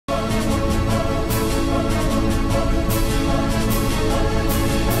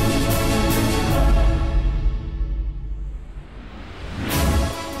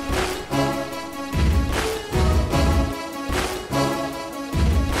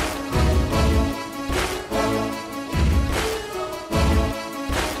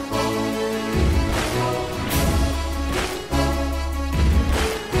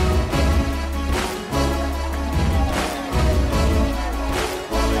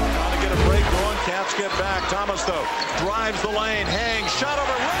Hawks get back. Thomas, though, drives the lane. Hangs. Shot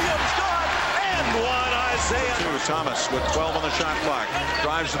over Williams. Good. And one. Isaiah. Thomas with 12 on the shot clock.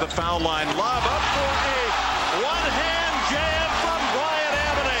 Drives to the foul line. Lob up for a one-hand jam from Brian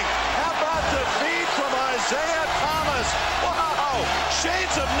Abaning. How about the feed from Isaiah Thomas? Wow.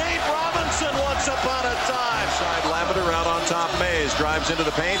 Shades of Nate Robinson once upon a time. Side Lavender out on top. Mays drives into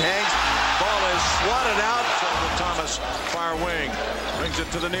the paint. Hangs. Ball is swatted out. Thomas, far wing. Brings it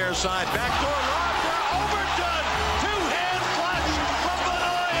to the near side. Backdoor lob for Overton. Two-hand clutch from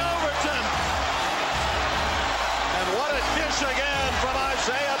Benoit Overton. And what a dish again from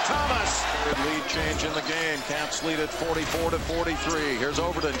Isaiah Thomas. Third lead change in the game. Caps lead at 44-43. Here's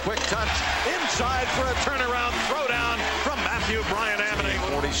Overton. Quick touch. Inside for a turnaround throwdown from Matthew Brian Abaning.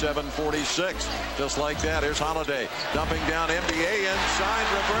 47-46. Just like that. Here's Holiday. Dumping down NBA inside.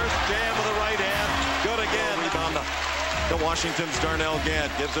 Reverse jam with the right hand. Good again. Rebound to Washington's Darnell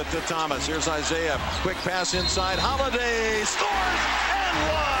Gant. Gives it to Thomas. Here's Isaiah. Quick pass inside. Holiday scores and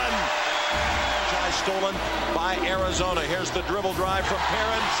one. Stolen by Arizona. Here's the dribble drive from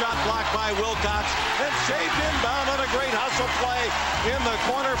Perrin. Shot blocked by Wilcox. And saved inbound on a great hustle play in the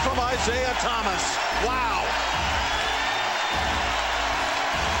corner from Isaiah Thomas. Wow.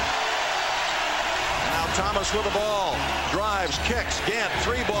 Now Thomas with the ball. Drives, kicks. Gant,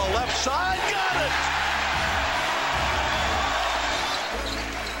 three ball left side. Got it.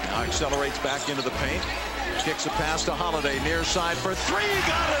 Now accelerates back into the paint. Kicks a pass to Holiday. Near side for three.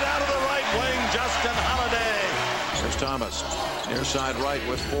 Got it out of the right wing. Justin Holiday. Here's Thomas. Near side right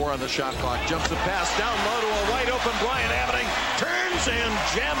with 4 on the shot clock. Jumps the pass down low to a wide open Brian Abaning. Turns and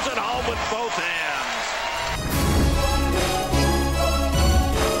jams it home with both hands.